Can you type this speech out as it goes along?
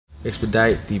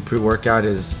Expedite, the pre-workout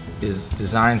is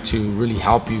designed to really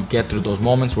help you get through those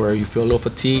moments where you feel a little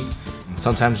fatigued.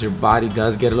 Sometimes your body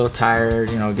does get a little tired,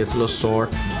 you know, it gets a little sore.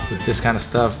 But this kind of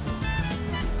stuff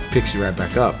picks you right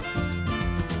back up.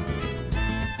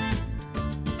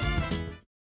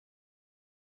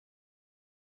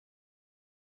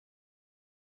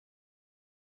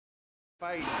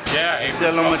 Yeah,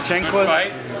 Vasyl Lomachenko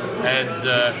fight, and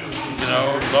you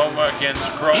know, Loma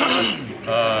against Crolla.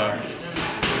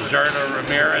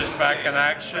 Ramirez back in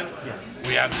action.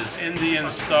 We have this Indian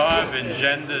star,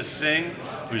 Vijender Singh,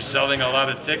 who's selling a lot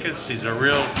of tickets. He's a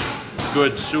real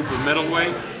good super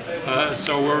middleweight.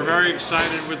 So we're very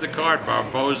excited with the card.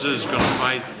 Barboza is going to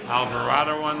fight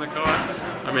Alvarado on the card.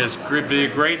 I mean, it's going to be a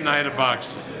great night of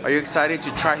boxing. Are you excited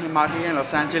to try him out here in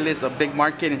Los Angeles, a big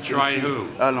market? And try who?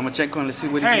 Lomachenko, and let's see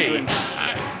what he's doing.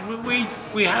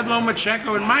 We had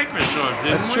Lomachenko in Microsoft, didn't we?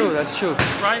 That's true, that's true.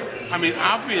 Right? I mean,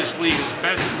 obviously his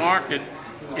best market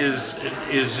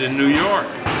is in New York,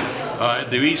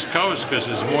 the East Coast, because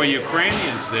there's more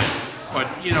Ukrainians there. But,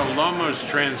 you know, Loma's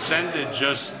transcended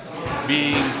just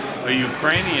being a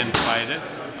Ukrainian fighter.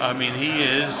 I mean, he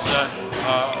is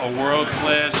a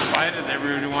world-class fighter that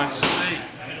everybody wants to see.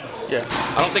 Yeah.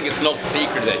 I don't think it's no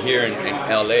secret that here in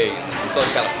LA, in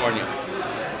Southern California,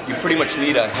 you pretty much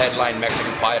need a headline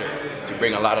Mexican fighter to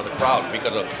bring a lot of the crowd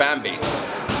because of the fan base.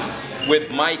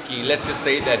 With Mikey, let's just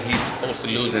say that he's supposed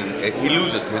to lose, and he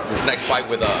loses his next fight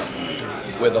with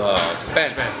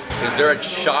Spence. Is there a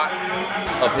shot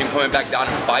of him coming back down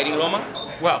and fighting Loma?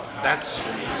 Well, that's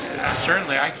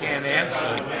certainly I can't answer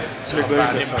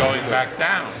about him going back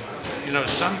down. You know,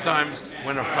 sometimes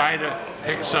when a fighter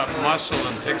picks up muscle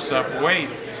and picks up weight,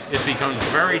 it becomes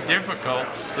very difficult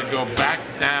to go back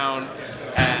down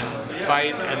and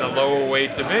fight in a lower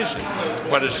weight division.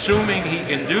 But assuming he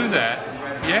can do that,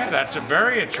 yeah, that's a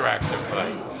very attractive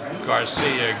fight.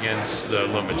 Garcia against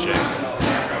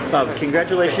Lomachenko. Bob,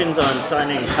 congratulations on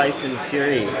signing Tyson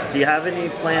Fury. Do you have any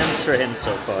plans for him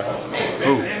so far?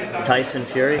 Who? Tyson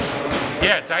Fury?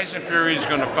 Yeah, Tyson Fury is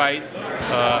going to fight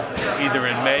either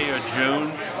in May or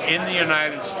June in the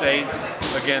United States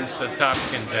against the top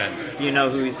contender. Do you know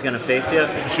who he's going to face yet?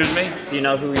 Excuse me? Do you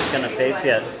know who he's going to face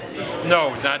yet?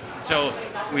 No, not until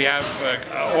we have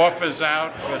offers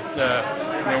out,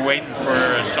 but we're waiting for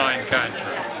a signed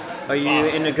contract. Are you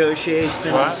in negotiations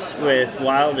with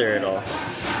Wilder at all?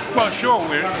 Well, sure.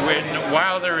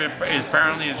 Wilder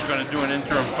apparently is going to do an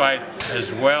interim fight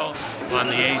as well on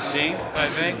the 18th, I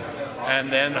think,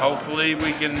 and then hopefully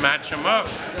we can match him up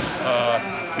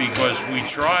because we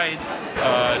tried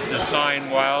to sign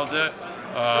Wilder,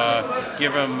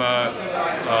 give him a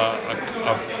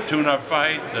tune-up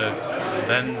fight,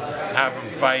 then have him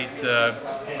fight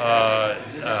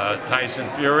Tyson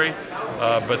Fury,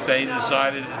 but they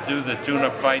decided to do the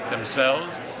tune-up fight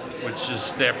themselves, which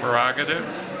is their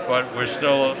prerogative. But we're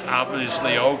still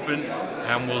obviously open,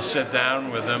 and we'll sit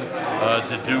down with them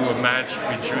to do a match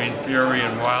between Fury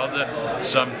and Wilder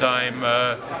sometime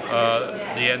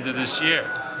the end of this year.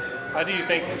 How do you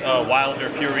think Wilder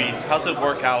Fury, how's it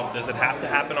work out? Does it have to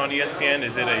happen on ESPN?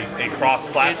 Is it a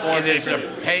cross-platform? It is a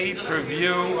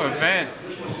pay-per-view event,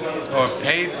 or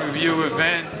pay-per-view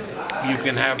event. You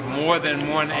can have more than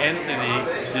one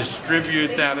entity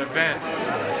distribute that event.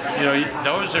 You know,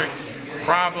 those are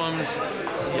problems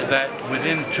that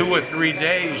within 2 or 3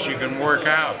 days you can work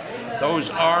out. Those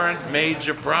aren't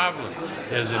major problems.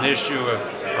 There's an issue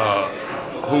of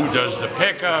who does the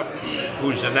pickup,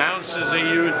 whose announcers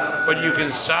are used, but you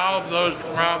can solve those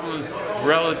problems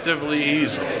relatively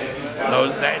easily.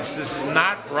 This is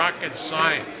not rocket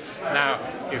science. Now,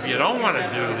 if you don't want to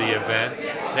do the event,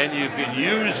 then you can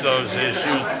use those issues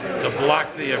to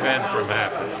block the event from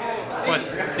happening.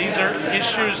 But these are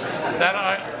issues that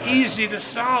are easy to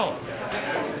solve.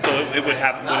 So would it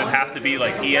have to be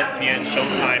like ESPN,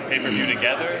 Showtime, pay-per-view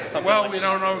together? Well, we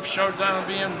don't know if Showtime will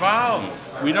be involved.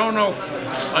 We don't know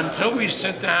until we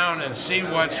sit down and see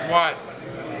what's what.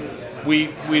 We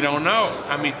don't know.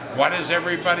 I mean, what is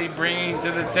everybody bringing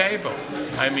to the table?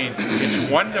 I mean, it's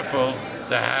wonderful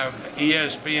to have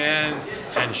ESPN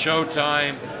and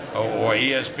Showtime or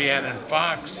ESPN and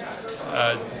Fox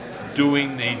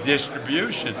doing the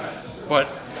distribution. But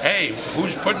hey,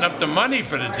 who's putting up the money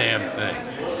for the damn thing?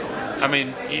 I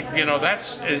mean, you know,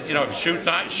 that's, you know, if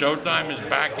Showtime is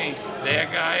backing their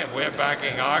guy and we're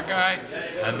backing our guy,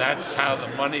 and that's how the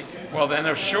money, well then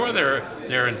I'm sure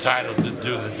they're entitled to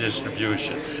do the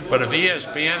distribution. But if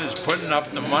ESPN is putting up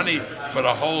the money for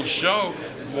the whole show,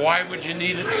 why would you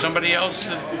need somebody else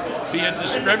to be a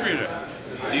distributor?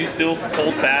 Do you still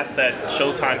hold fast that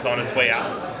Showtime's on its way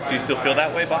out? Do you still feel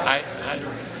that way, Bob?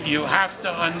 You have to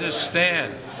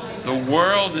understand The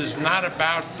world is not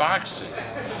about boxing.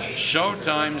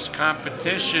 Showtime's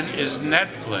competition is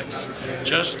Netflix,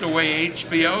 just the way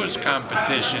HBO's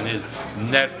competition is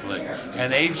Netflix.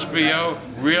 And HBO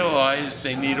realized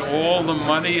they need all the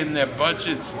money in their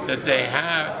budget that they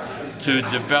have to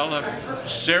develop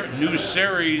new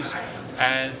series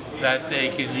and that they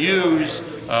can use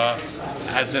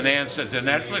as an answer to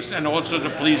Netflix and also to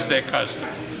please their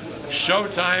customers.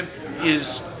 Showtime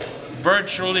is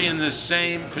virtually in the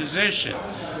same position.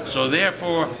 So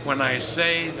therefore, when I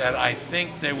say that I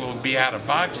think they will be out of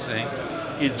boxing,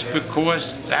 it's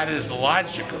because that is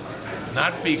logical,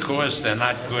 not because they're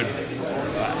not good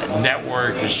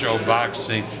network to show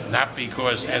boxing, not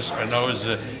because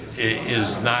Espinosa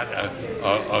is not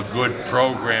a good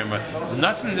programmer.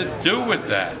 Nothing to do with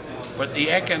that. But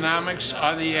the economics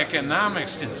are the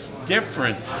economics. It's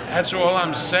different. That's all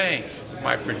I'm saying.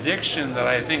 My prediction that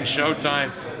I think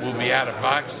Showtime will be out of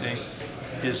boxing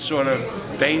is sort of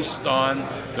based on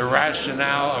the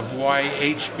rationale of why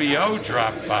HBO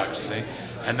dropped boxing,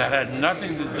 and that had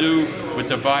nothing to do with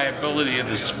the viability of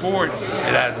the sport.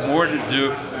 It had more to do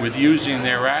with using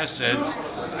their assets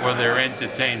for their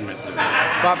entertainment.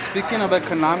 Bob, speaking of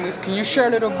economics, can you share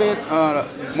a little bit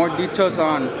more details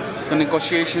on the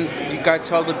negotiations you guys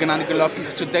held with Gennady Golovkin?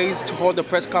 Because today is to hold a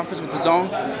press conference with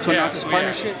DAZN to announce his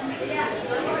partnership.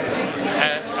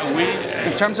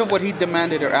 In terms of what he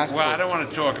demanded or asked for. Well, I don't want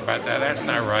to talk about that. That's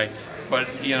not right. But,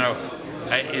 you know,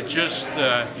 it just,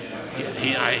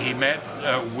 he met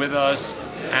with us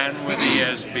and with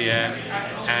ESPN,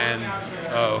 and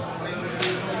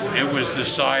it was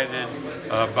decided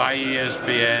by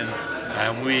ESPN,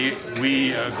 and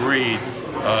we agreed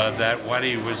that what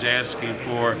he was asking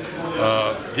for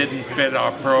didn't fit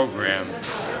our program,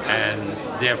 and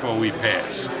therefore we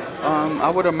passed. I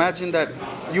would imagine that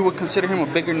you would consider him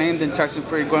a bigger name than Tyson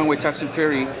Fury, going with Tyson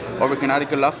Fury over Gennady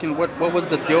Golovkin. What was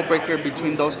the deal breaker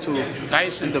between those two?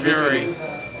 Tyson Fury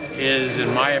is,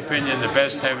 in my opinion, the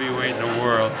best heavyweight in the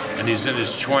world, and he's in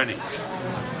his 20s.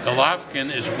 Golovkin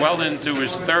is well into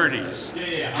his 30s,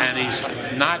 and he's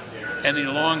not any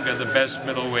longer the best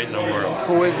middleweight in the world.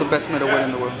 Who is the best middleweight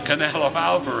in the world? Canelo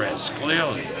Alvarez,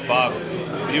 clearly. Bob,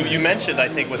 you mentioned, I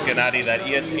think, with Gennady that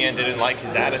ESPN didn't like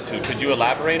his attitude. Could you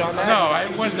elaborate on that?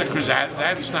 No, it wasn't because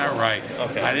that's not right.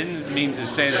 Okay. I didn't mean to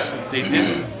say that they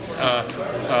didn't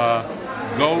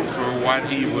go for what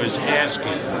he was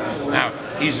asking for. Now,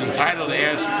 he's entitled to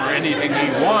ask for anything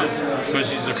he wants because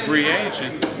he's a free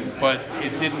agent, but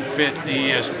it didn't fit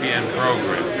the ESPN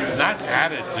program. Not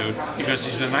attitude, because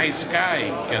he's a nice guy,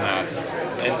 Gennady.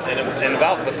 And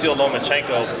about Vasyl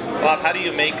Lomachenko, Bob, how do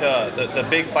you make the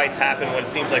big fights happen when it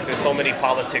seems like there's so many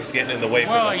politics getting in the way?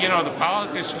 Well, you know, the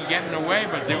politics can get in the way,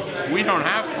 but we don't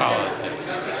have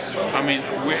politics. I mean,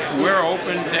 we're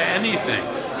open to anything.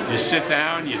 You sit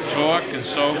down, you talk, and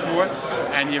so forth,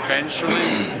 and eventually,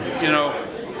 you know,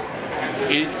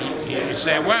 you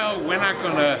say, well, we're not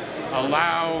going to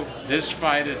allow this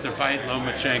fighter to fight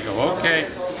Lomachenko. Okay,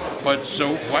 but so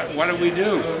what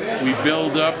do? We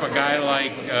build up a guy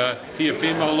like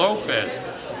Teofimo Lopez,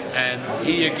 and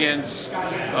he against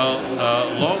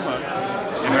Loma,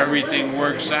 if everything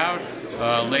works out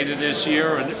later this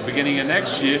year or beginning of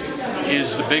next year,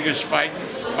 is the biggest fight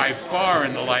by far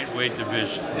in the lightweight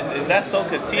division. Is that so?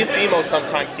 Because Teofimo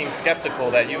sometimes seems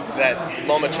skeptical that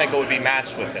Lomachenko would be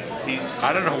matched with him.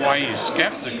 I don't know why he's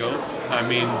skeptical. I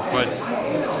mean, but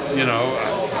you know,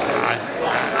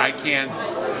 I can't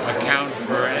account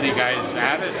for any guy's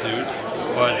attitude.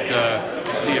 But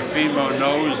Teofimo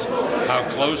knows how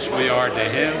close we are to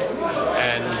him,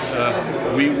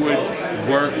 and we would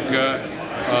work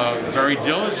very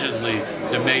diligently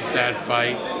to make that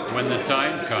fight when the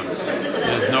time comes.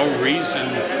 There's no reason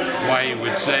why he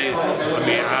would say, I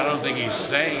mean, I don't think he's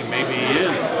saying, maybe he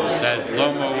is, that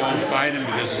Loma won't fight him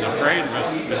because he's afraid of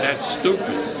him, but that's stupid.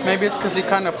 Maybe it's because he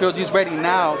kind of feels he's ready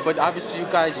now, but obviously you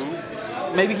guys,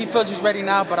 maybe he feels he's ready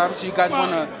now, but obviously you guys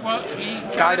want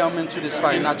to guide him into this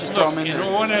fight, not just throw him in there. In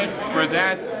order for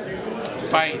that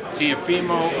fight,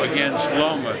 Teofimo against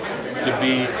Loma, to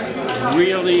be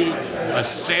really a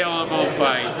saleable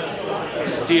fight,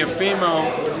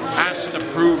 Teofimo has to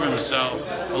prove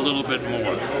himself a little bit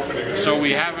more. So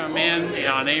we have him in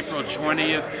on April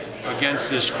 20th against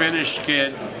this Finnish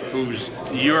kid who's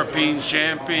the European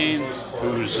champion,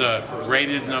 who's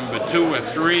rated number 2 or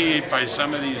 3 by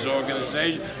some of these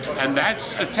organizations, and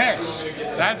that's a test.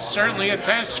 That's certainly a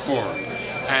test for him.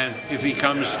 And if he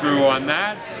comes through on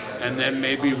that, and then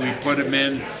maybe we put him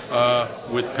in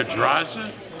with Pedraza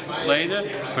later.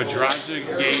 Pedraza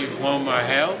gave Loma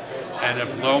hell. And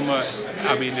if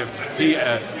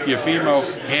Teofimo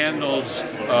handles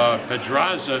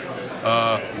Pedraza,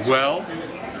 well,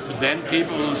 then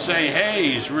people will say,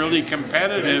 hey, he's really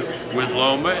competitive with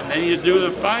Loma, and then you do the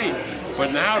fight.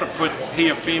 But now to put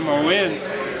Teofimo in,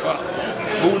 well,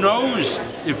 who knows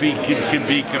if he can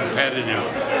be competitive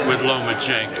with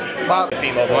Lomachenko.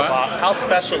 How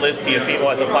special is Teofimo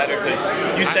as a fighter? Because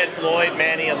you said Floyd,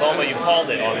 Manny, and Loma, you called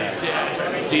it on that.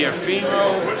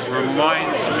 Teofimo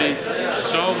reminds me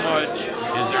so much,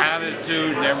 his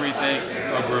attitude and everything,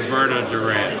 of Roberto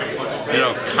Duran. You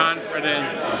know,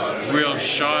 confident, real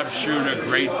sharpshooter,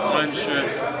 great puncher,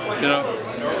 you know.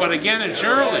 But again, it's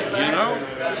early, you know.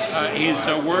 He's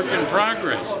a work in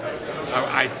progress.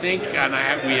 I think, and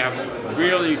we have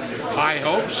really high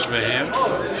hopes for him,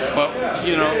 but,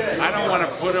 you know, I don't want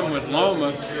to put him with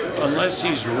Loma unless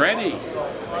he's ready,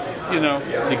 you know,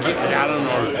 to get, I don't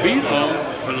know, to beat Loma,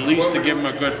 but at least to give him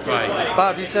a good fight.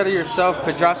 Bob, you said it yourself,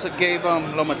 Pedraza gave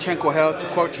Lomachenko hell, to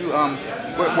quote you.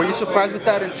 Were you surprised with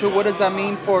that? And two, what does that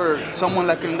mean for someone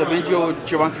like an individual,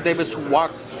 Gervonta Davis, who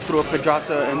walked through a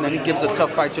Pedraza and then he gives a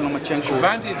tough fight to Lomachenko?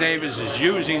 Gervonta Davis is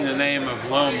using the name of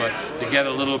Loma to get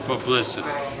a little publicity.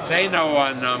 They know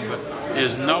our number.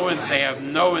 They have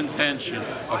no intention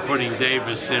of putting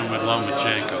Davis in with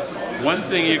Lomachenko. One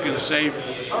thing you can say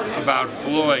about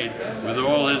Floyd, with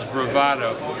all his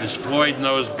bravado, is Floyd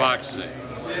knows boxing.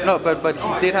 No, but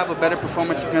he did have a better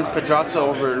performance against Pedraza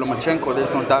over Lomachenko.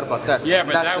 There's no doubt about that. Yeah,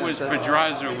 but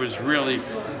Pedraza was really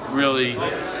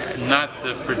not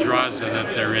the Pedraza that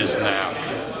there is now.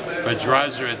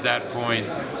 Pedraza at that point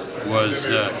was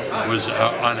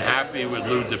unhappy with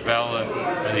Lou DiBella,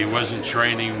 and he wasn't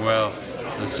training well.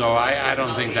 And so I don't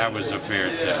think that was a fair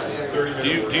test.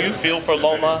 Do you feel for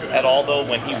Loma at all, though,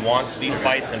 when he wants these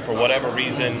fights and for whatever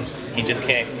reason he just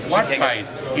can't? What fight?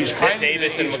 He's fighting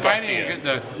Davis and he's fighting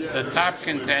the top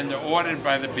contender ordered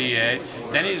by the BA.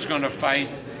 Then he's going to fight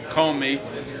Comey,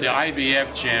 the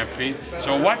IBF champion.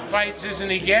 So what fights isn't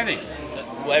he getting?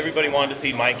 Well, everybody wanted to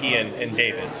see Mikey and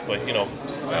Davis, but, you know,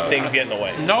 things get in the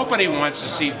way. Nobody wants to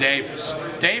see Davis.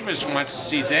 Davis wants to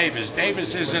see Davis.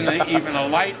 Davis isn't even a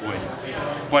lightweight.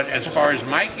 But as far as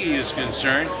Mikey is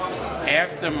concerned,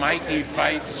 after Mikey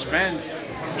fights Spence,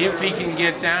 if he can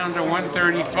get down to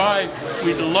 135,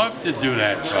 we'd love to do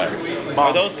that fight.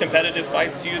 Are those competitive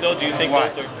fights to you, though? Do you think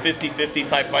those are 50-50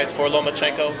 type fights for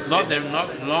Lomachenko? No, they're not.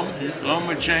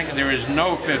 Lomachenko, there is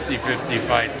no 50-50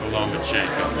 fight for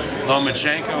Lomachenko.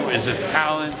 Lomachenko is a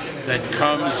talent that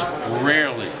comes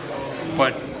rarely.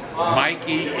 But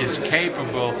Mikey is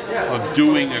capable of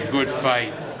doing a good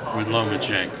fight with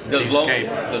Lomachenko. Does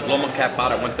Loma cap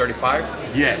out at 135?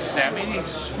 Yes, I mean, he's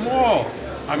small.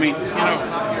 I mean, you know,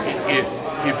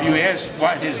 if you ask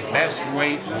what his best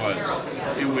weight was,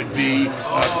 it would be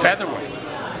featherweight.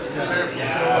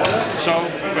 So,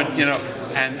 but you know,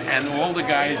 and all the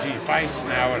guys he fights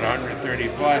now at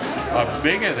 135 are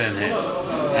bigger than him.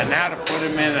 And now to put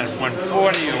him in at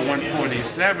 140 or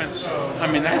 147, I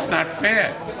mean, that's not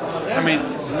fair. I mean,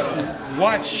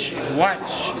 watch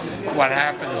what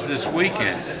happens this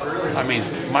weekend. I mean,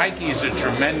 Mikey's a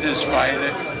tremendous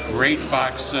fighter, great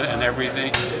boxer and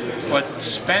everything, but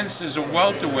Spence is a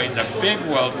welterweight, and a big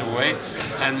welterweight,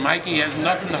 and Mikey has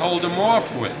nothing to hold him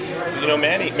off with. You know,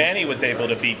 Manny was able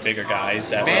to beat bigger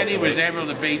guys at Manny was able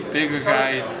to beat bigger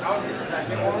guys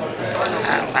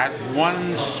at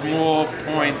one small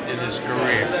point in his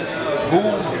career. Who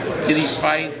did he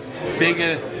fight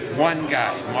bigger? One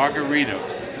guy, Margarito,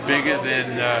 bigger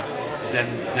than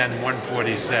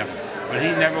 147. But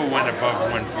he never went above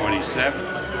 147,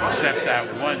 except that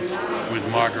once with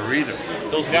Margarito.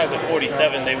 Those guys at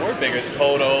 47, they were bigger than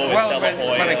Cotto and De La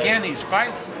Hoya. But again,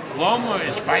 Loma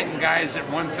is fighting guys at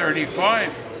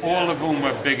 135, all of whom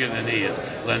are bigger than he is.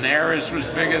 Linares was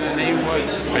bigger than he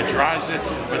was, Pedraza,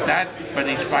 but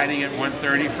he's fighting at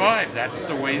 135. That's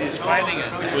the weight he's fighting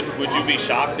at. Would you be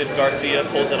shocked if Garcia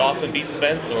pulls it off and beats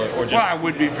Spence, or just? Well, I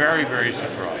would be very, very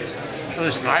surprised.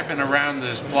 Listen, I've been around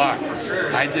this block.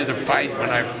 I did a fight in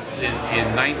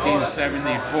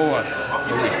 1974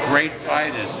 with great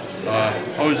fighters.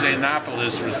 Jose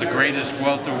Napoles was the greatest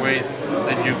welterweight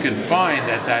that you could find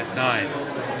at that time.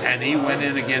 And he went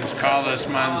in against Carlos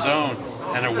Monzon,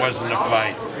 and it wasn't a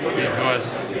fight.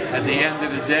 Because at the end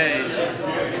of the day,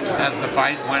 as the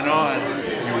fight went on,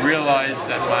 you realized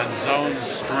that Monzon's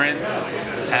strength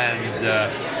and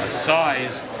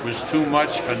size was too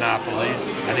much for Napoles,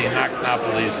 and he knocked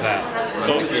Napoles out.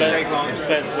 So if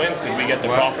Spence wins, could we get the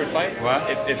Crawford fight? What?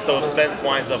 If Spence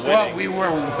winds up winning? Well, we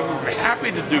were happy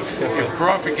to do. If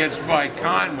Crawford gets by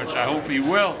Khan, which I hope he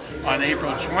will, on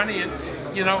April 20th,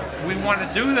 you know, we want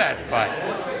to do that fight.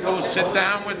 So we'll sit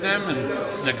down with them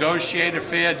and negotiate a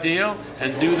fair deal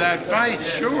and do that fight,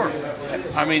 sure.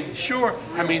 I mean, sure.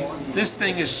 I mean, this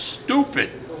thing is stupid.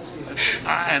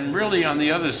 And really, on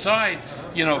the other side,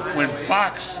 you know, when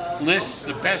Fox lists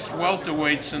the best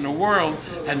welterweights in the world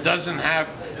and doesn't have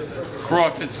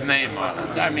Crawford's name on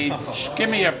it, I mean, give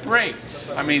me a break.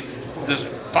 I mean, the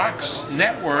Fox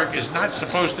network is not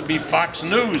supposed to be Fox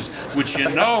News, which you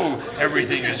know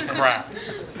everything is crap.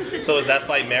 So is that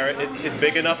fight merit? It's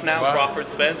big enough now, well, Crawford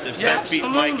Spence? If Spence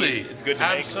beats Mikey, it's good to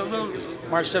absolutely.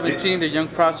 March 17th, the young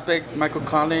prospect, Michael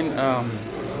Collin,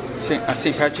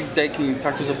 St. Patrick's Day. Can you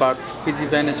talk to us about his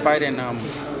event, his fight, and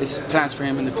his plans for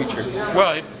him in the future?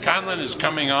 Well, Conlon is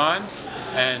coming on,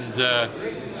 and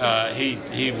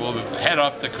he will head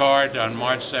up the card on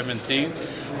March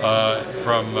 17th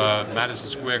from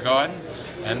Madison Square Garden,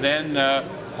 and then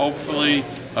hopefully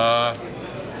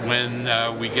when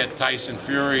we get Tyson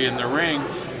Fury in the ring,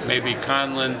 maybe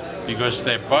Conlon, because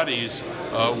they're buddies,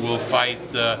 will fight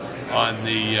on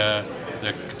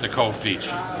the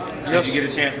co-feature. Did you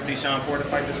get a chance to see Sean Porter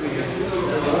fight this weekend?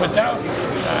 Without,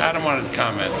 I don't want to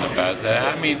comment about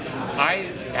that. I mean, I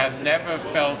have never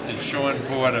felt that Sean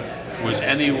Porter was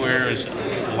anywhere as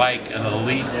like an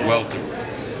elite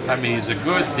welterweight. I mean, he's a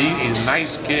he's a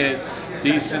nice kid,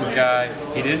 decent guy.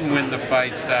 He didn't win the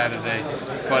fight Saturday,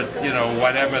 but you know,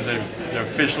 whatever the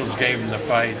officials gave him the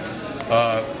fight.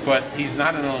 But he's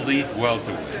not an elite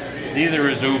welterweight. Neither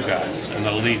is Ugas an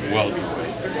elite welterweight.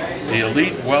 The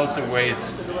elite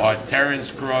welterweights are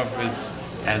Terence Crawford's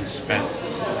and Spence.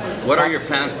 What are your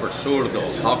plans for Zurdo?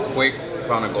 How quick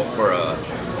trying to go for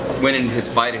winning his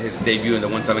fight at his debut in the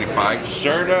 175?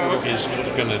 Zurdo is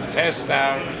going to test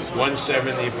out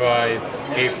 175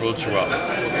 April 12th.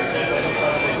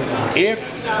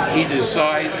 If he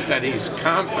decides that he's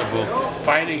comfortable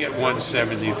fighting at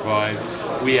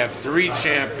 175, we have 3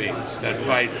 champions that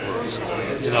fight for us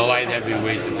in the light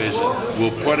heavyweight division.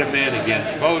 We'll put him in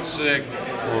against Votzik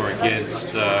or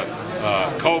against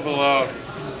Kovalov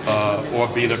or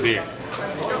Beterbiev.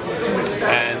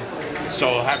 And so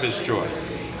he'll have his choice.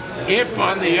 If,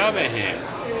 on the other hand,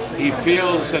 he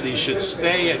feels that he should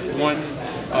stay at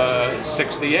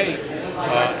 168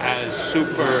 as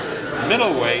super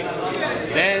middleweight,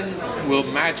 then we'll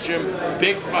match him.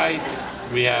 Big fights.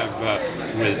 We have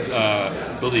with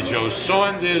Billy Joe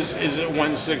Saunders is at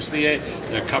 168.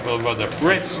 There are a couple of other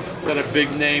Brits that are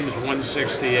big names,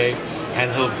 168,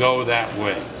 and he'll go that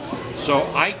way. So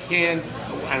I can't,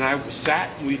 and I've sat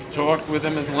and we've talked with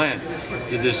him at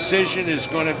length. The decision is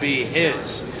going to be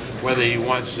his, whether he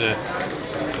wants to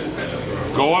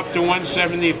go up to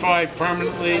 175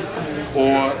 permanently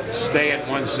or stay at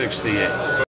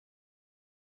 168.